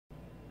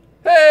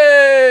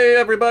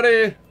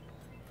everybody!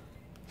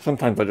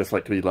 Sometimes I just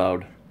like to be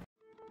loud.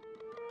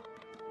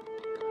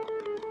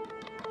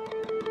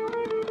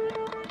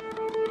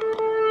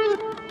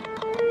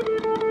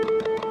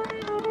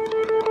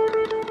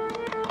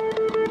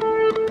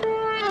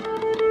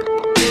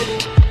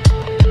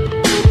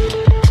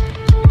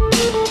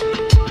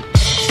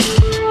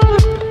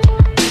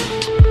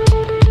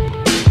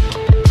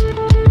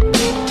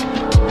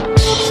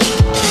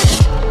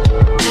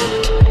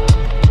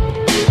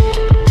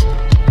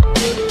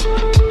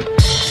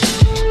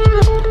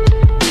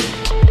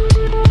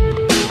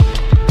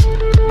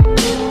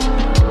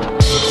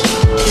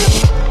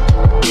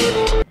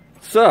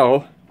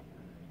 So,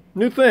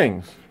 new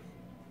things.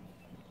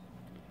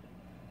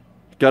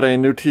 Got a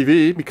new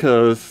TV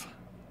because,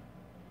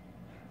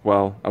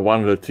 well, I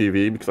wanted a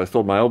TV because I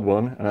sold my old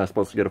one and I was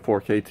supposed to get a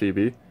 4K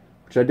TV,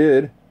 which I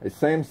did. A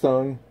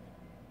Samsung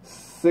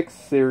 6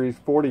 Series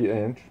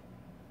 40-inch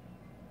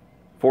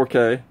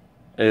 4K.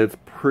 It's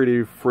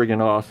pretty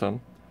friggin'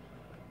 awesome.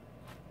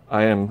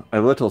 I am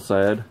a little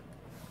sad.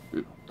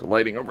 The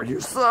lighting over here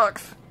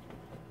sucks.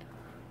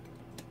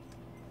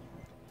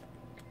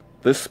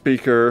 This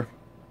speaker,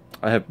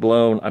 I have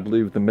blown, I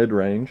believe, the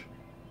mid-range,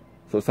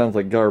 so it sounds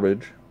like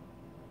garbage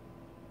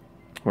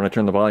when I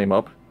turn the volume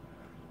up.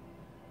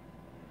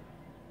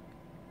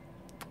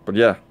 But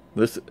yeah,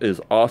 this is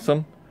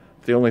awesome.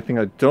 The only thing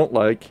I don't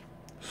like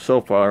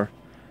so far,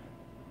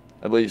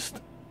 at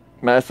least,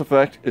 Mass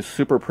Effect is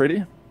super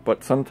pretty,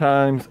 but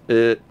sometimes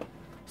it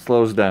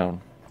slows down.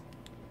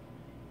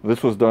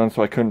 This was done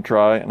so I couldn't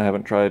try, and I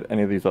haven't tried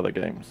any of these other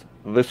games.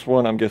 This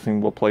one I'm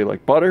guessing will play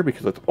like butter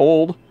because it's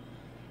old.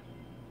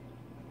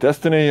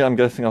 Destiny, I'm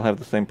guessing I'll have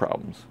the same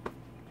problems.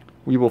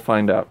 We will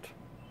find out.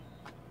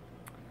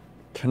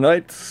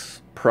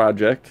 Tonight's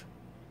project,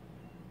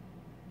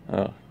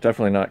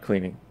 definitely not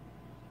cleaning.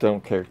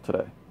 Don't care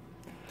today.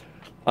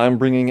 I'm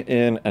bringing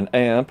in an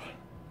amp,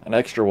 an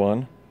extra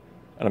one,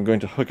 and I'm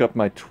going to hook up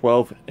my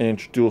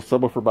 12-inch dual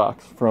subwoofer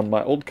box from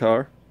my old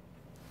car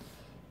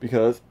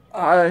because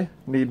I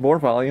need more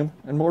volume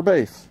and more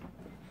bass.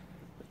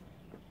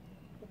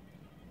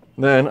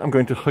 Then I'm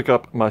going to hook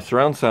up my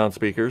surround sound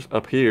speakers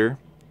up here.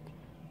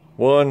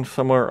 One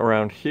somewhere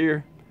around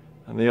here,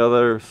 and the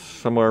other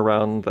somewhere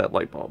around that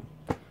light bulb.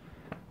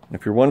 And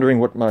if you're wondering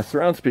what my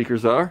surround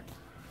speakers are,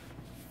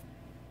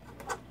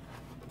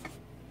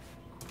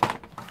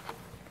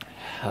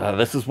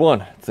 this is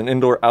one. It's an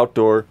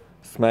indoor-outdoor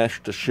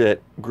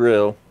smash-to-shit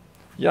grill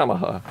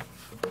Yamaha.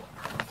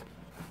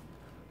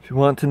 If you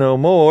want to know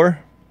more,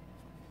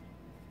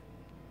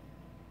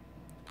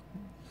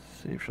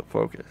 let's see if she'll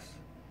focus.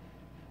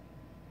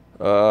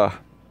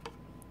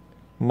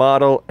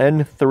 Model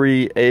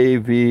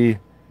N3AV,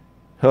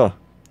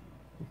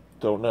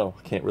 don't know,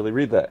 can't really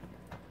read that.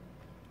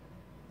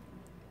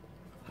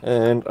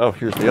 And, oh,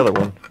 here's the other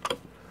one.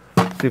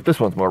 Let's see if this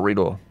one's more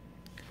readable.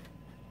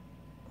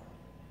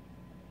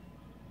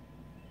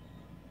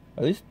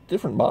 Are these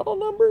different model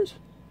numbers?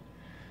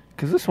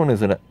 Because this one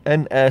is an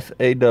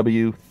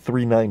NSAW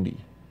 390.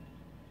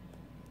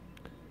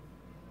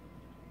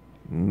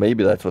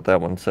 Maybe that's what that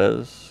one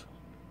says.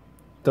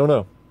 Don't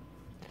know.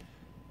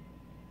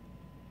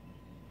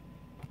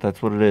 That's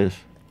what it is.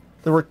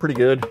 They work pretty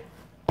good.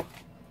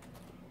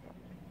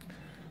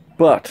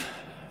 But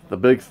the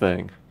big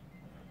thing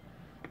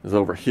is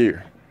over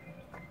here.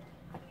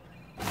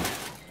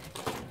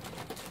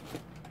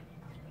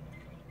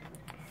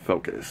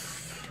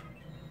 Focus.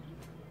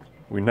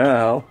 We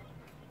now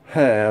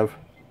have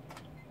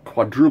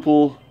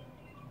quadruple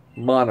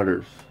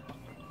monitors.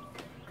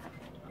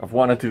 I've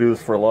wanted to do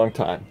this for a long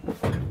time.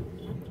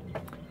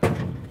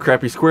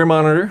 Crappy square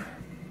monitor.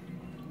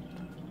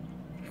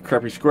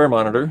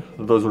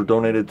 Those were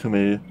donated to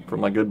me from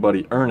my good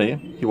buddy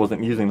Ernie. He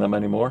wasn't using them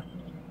anymore.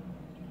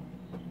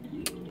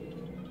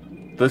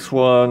 This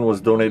one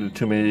was donated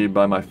to me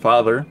by my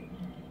father,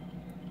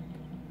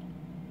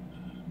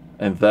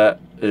 and that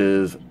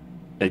is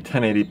a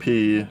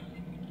 1080p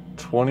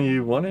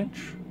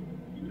 21-inch?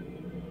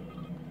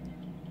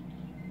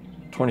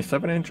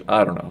 27-inch?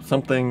 I don't know.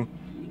 Something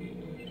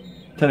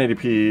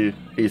 1080p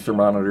Acer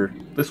monitor.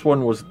 This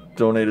one was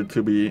donated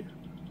to me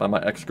by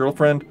my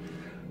ex-girlfriend.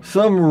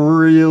 Some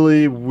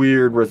really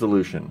weird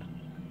resolution.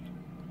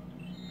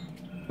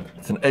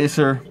 It's an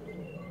Acer,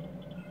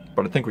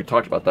 but I think we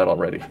talked about that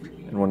already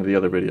in one of the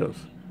other videos.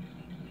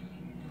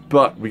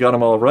 But we got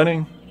them all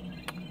running.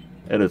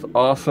 It is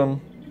awesome.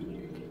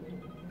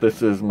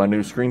 This is my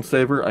new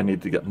screensaver. I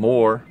need to get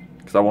more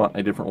because I want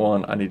a different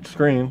one on each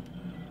screen.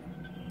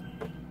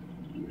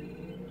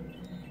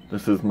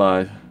 This is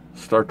my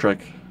Star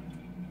Trek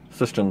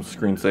Systems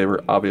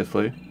screensaver,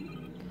 obviously.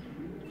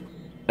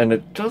 And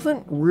it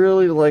doesn't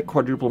really like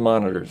quadruple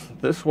monitors.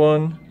 This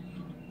one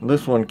and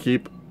this one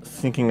keep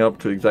syncing up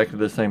to exactly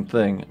the same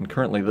thing, and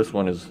currently this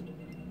one is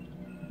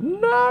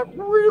not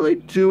really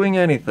doing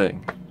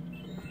anything.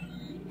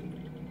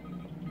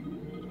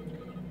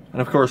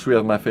 And of course we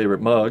have my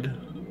favorite mug.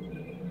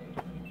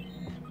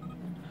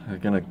 I'm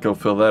gonna go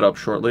fill that up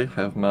shortly.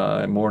 Have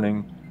my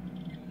morning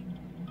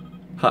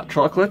hot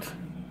chocolate.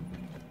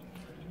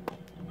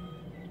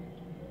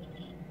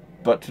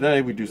 But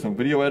today we do some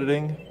video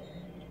editing.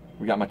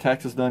 We got my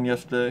taxes done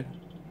yesterday,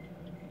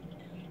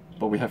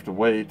 but we have to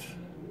wait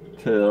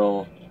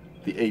till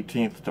the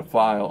 18th to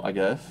file, I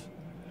guess.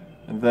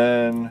 And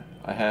then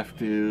I have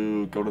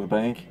to go to the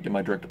bank, get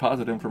my direct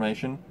deposit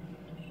information,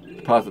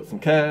 deposit some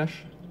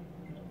cash.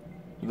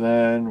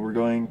 Then we're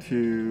going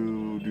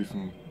to do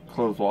some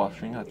clothes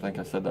washing. I think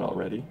I said that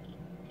already.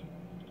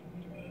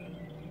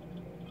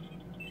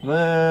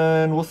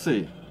 Then we'll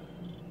see.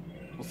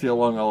 We'll see how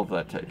long all of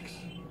that takes.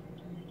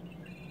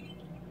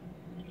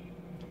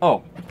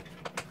 Oh,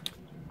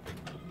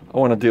 I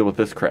want to deal with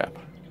this crap.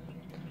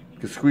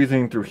 Because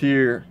squeezing through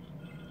here,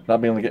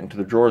 not being able to get into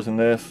the drawers in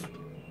this,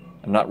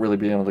 and not really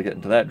being able to get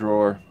into that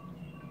drawer,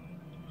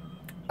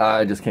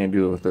 I just can't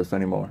deal with this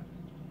anymore.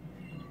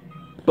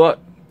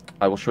 But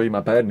I will show you my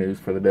bad news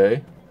for the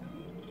day.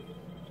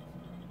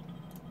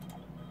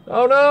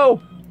 Oh no!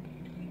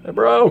 It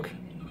broke!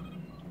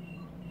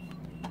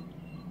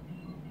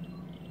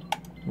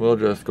 We'll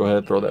just go ahead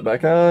and throw that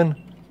back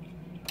on.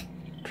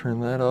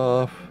 Turn that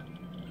off.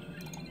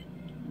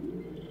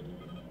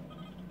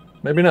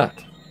 Maybe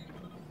not.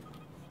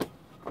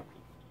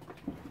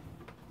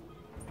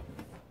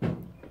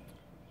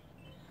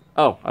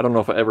 Oh, I don't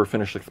know if I ever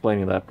finished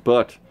explaining that,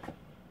 but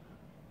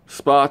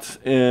spots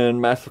in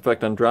Mass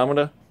Effect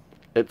Andromeda,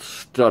 it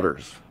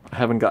stutters. I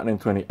haven't gotten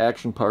into any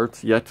action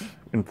parts yet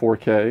in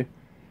 4K,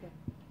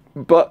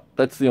 but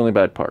that's the only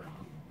bad part.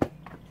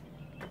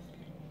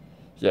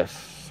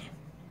 Yes,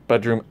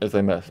 bedroom is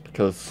a mess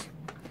because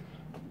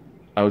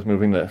I was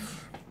moving this,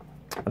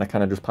 and I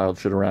kind of just piled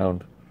shit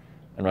around,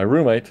 and my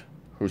roommate,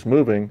 who's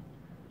moving,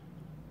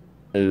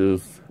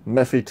 is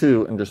messy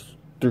too and just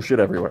threw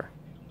shit everywhere.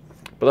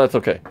 But that's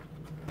okay.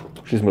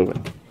 She's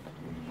moving.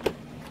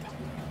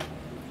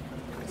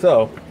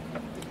 So,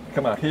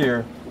 come out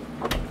here.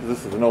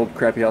 This is an old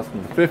crappy house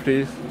from the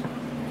 50s.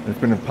 It's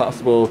been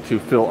impossible to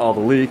fill all the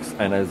leaks,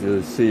 and as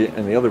you see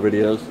in the other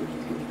videos,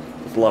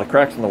 there's a lot of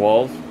cracks in the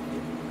walls.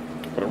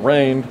 But it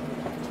rained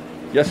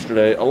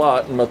yesterday a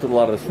lot and melted a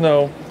lot of the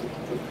snow.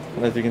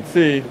 And as you can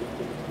see,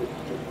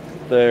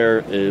 there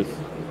is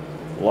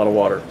a lot of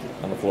water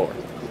on the floor.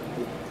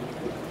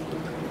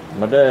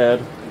 My dad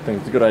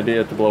thinks it's a good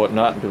idea to blow it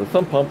not into the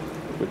sump pump,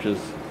 which is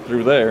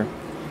through there,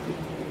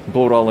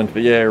 blow it all into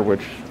the air,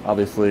 which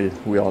obviously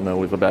we all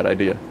know is a bad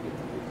idea.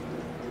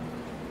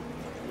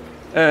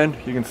 And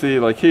you can see,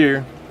 like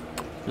here,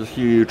 there's a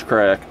huge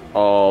crack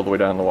all the way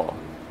down the wall.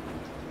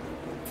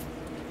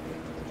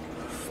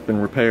 It's been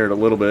repaired a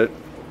little bit,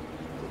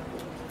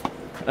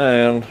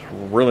 and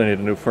really need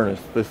a new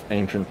furnace. This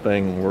ancient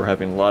thing we're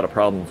having a lot of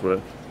problems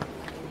with.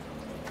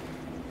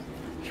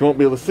 You won't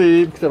be able to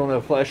see because I don't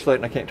have a flashlight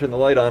and I can't turn the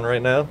light on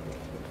right now.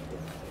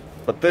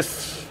 But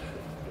this,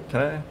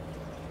 can I?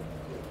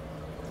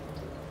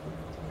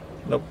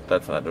 Nope,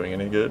 that's not doing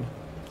any good.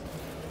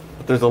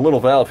 But there's a little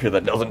valve here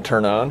that doesn't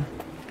turn on.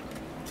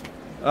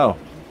 Oh,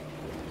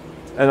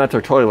 and that's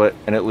our toilet,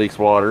 and it leaks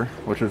water,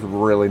 which is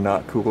really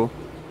not cool.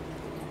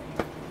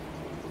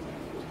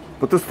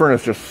 But this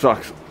furnace just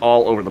sucks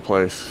all over the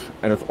place,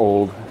 and it's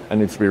old and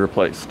needs to be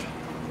replaced.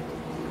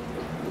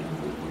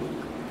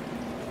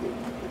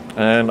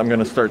 And I'm going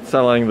to start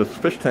selling this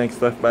fish tank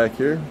stuff back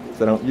here,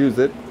 because I don't use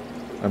it.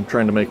 I'm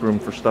trying to make room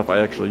for stuff I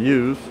actually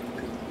use.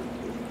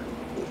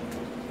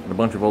 And a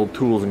bunch of old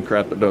tools and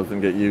crap that doesn't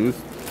get used.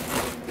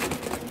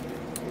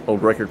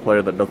 Old record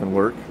player that doesn't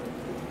work.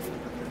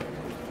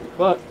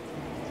 But,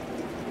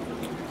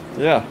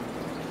 yeah.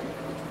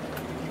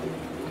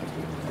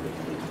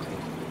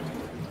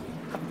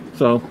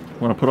 So, I'm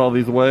going to put all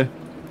these away.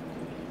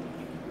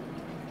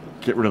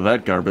 Get rid of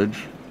that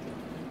garbage.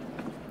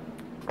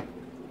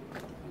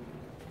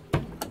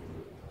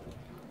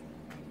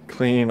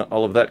 Clean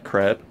all of that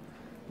crap.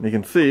 And you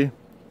can see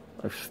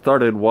I've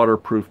started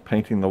waterproof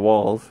painting the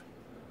walls,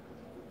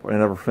 but I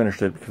never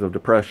finished it because of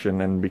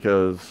depression and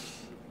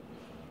because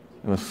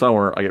in the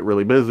summer I get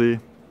really busy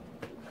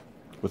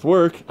with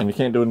work and you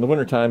can't do it in the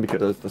wintertime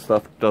because the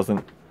stuff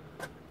doesn't.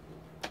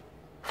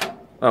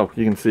 Oh,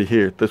 you can see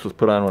here, this was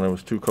put on when it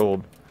was too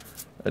cold.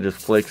 It just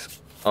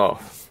flakes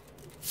off.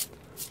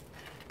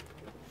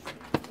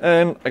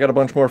 And I got a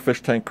bunch more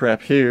fish tank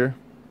crap here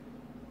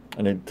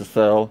I need to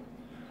sell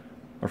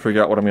or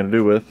figure out what I'm going to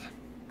do with.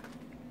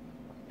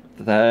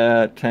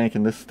 That tank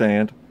and this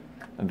stand,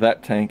 and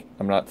that tank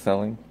I'm not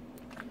selling.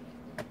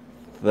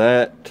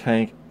 That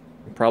tank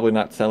I'm probably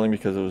not selling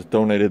because it was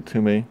donated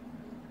to me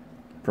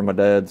from my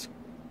dad's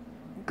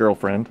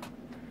girlfriend,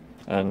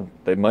 and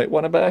they might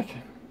want it back.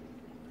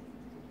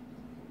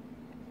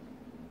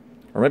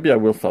 Or maybe I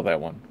will sell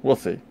that one. We'll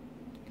see.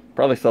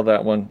 Probably sell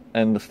that one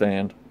and the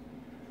stand,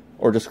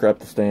 or just scrap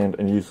the stand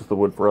and use the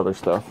wood for other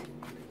stuff.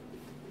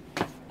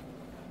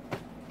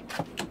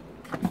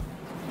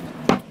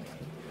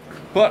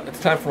 But it's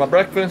time for my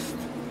breakfast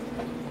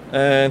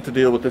and to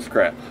deal with this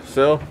crap.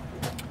 So,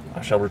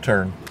 I shall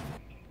return.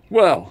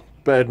 Well,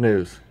 bad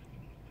news.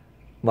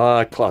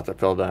 My closet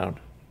fell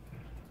down.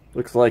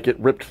 Looks like it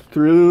ripped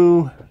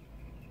through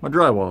my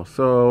drywall.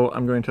 So,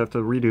 I'm going to have to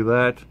redo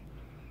that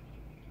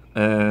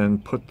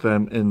and put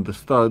them in the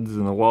studs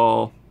in the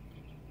wall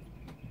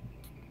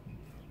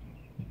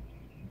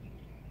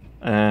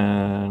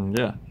And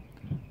yeah,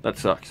 that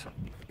sucks.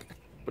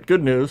 But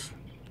good news,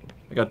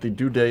 I got the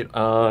due date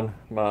on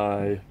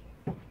my,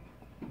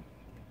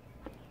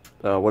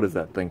 what is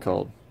that thing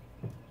called?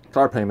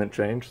 Car payment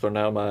change. So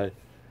now my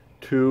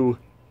 2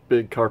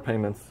 big car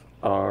payments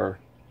are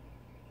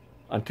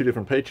on 2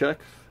 different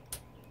paychecks.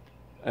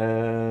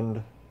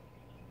 And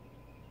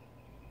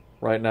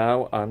right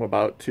now I'm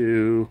about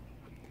to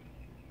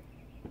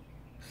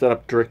set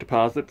up direct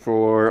deposit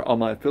for all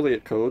my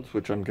affiliate codes,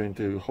 which I'm going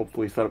to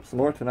hopefully set up some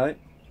more tonight.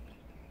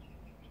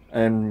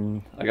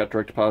 And I got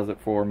direct deposit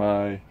for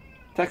my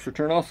tax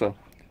return also.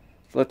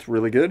 So that's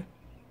really good.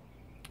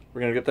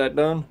 We're going to get that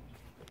done.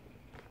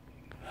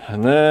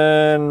 And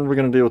then we're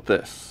going to deal with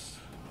this.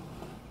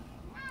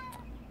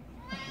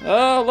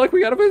 Oh, look,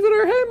 we got a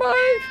visitor. Hey,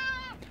 Mike.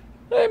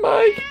 Hey,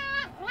 Mike.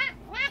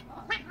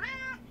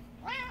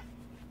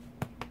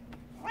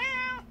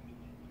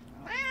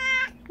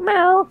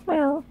 Meow,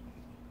 meow.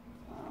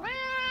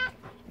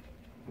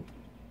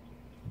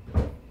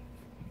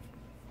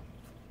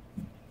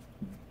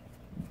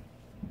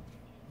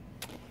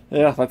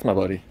 Yeah, that's my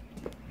buddy.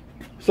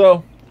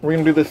 So, we're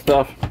gonna do this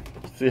stuff,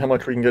 see how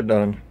much we can get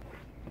done.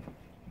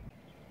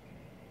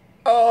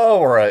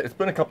 Alright, it's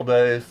been a couple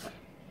days.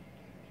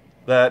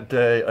 That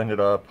day I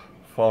ended up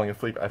falling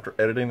asleep after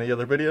editing the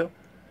other video.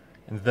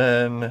 And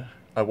then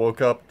I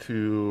woke up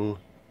to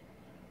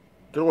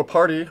go to a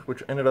party,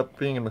 which ended up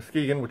being in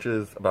Muskegon, which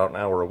is about an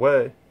hour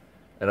away.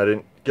 And I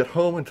didn't get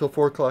home until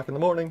 4 o'clock in the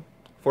morning.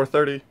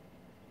 4:30.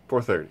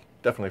 4:30.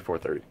 Definitely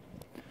 4:30.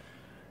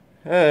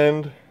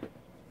 And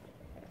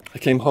I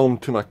came home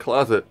to my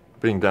closet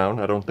being down.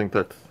 I don't think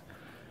that's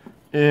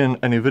in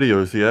any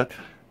videos yet.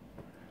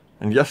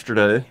 And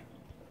yesterday,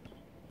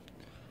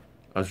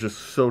 I was just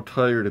so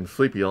tired and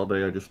sleepy all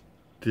day, I just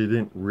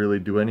didn't really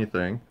do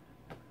anything.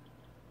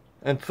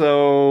 And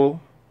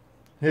so,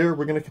 here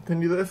we're going to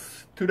continue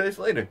this 2 days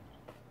later.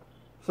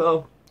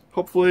 So,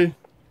 hopefully,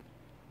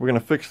 we're going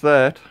to fix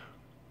that.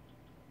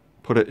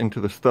 Put it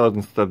into the stud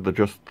instead of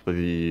just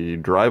the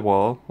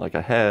drywall like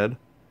I had.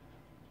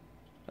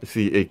 I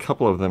see a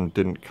couple of them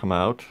didn't come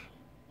out.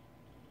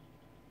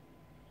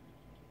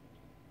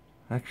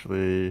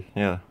 Actually,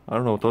 yeah, I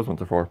don't know what those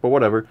ones are for, but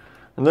whatever.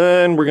 And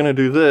then we're gonna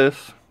do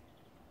this.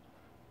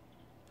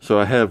 So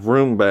I have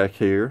room back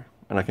here,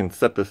 and I can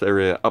set this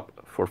area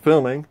up for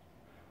filming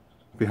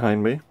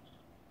behind me.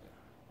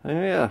 And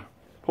yeah,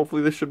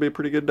 hopefully this should be a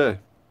pretty good day.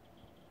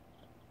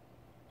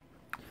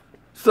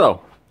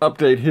 So,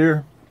 update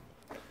here.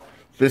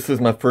 This is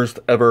my first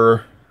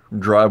ever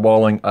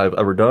drywalling I've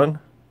ever done.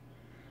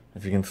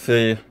 As you can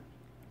see,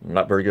 I'm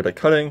not very good at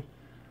cutting,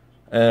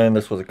 and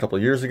this was a couple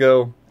years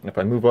ago. And if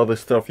I move all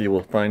this stuff, you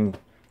will find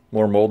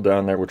more mold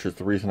down there, which is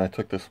the reason I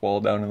took this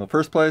wall down in the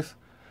first place.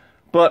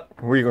 But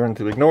we're going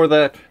to ignore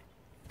that.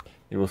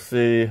 You will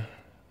see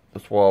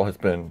this wall has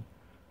been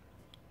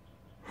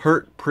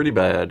hurt pretty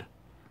bad.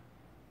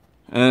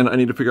 And I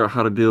need to figure out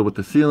how to deal with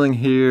the ceiling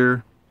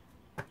here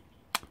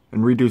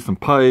and redo some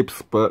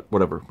pipes, but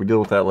whatever, we deal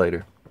with that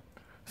later.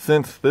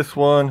 Since this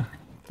one,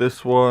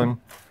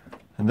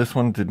 and this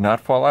one did not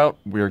fall out,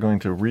 we are going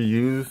to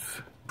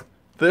reuse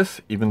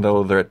this, even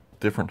though they're at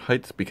different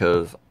heights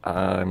because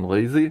I'm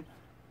lazy.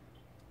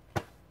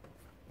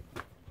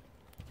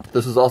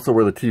 This is also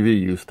where the TV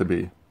used to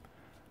be.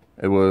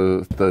 It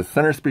was, the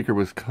center speaker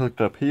was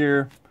hooked up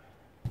here.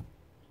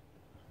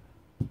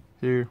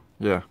 Here,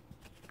 yeah,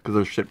 because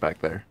there's shit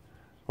back there.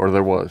 Or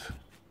there was,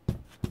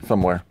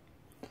 somewhere.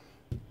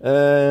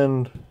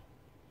 And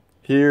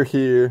here,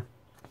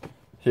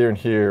 and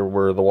here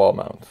were the wall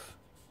mounts.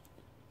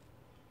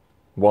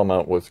 Wall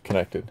mount was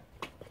connected.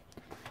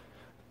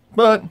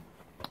 But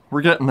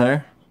we're getting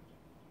there.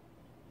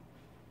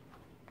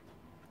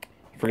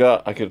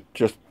 Forgot I could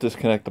just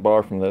disconnect the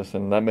bar from this,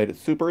 and that made it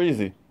super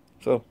easy.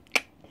 So,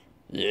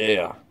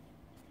 yeah.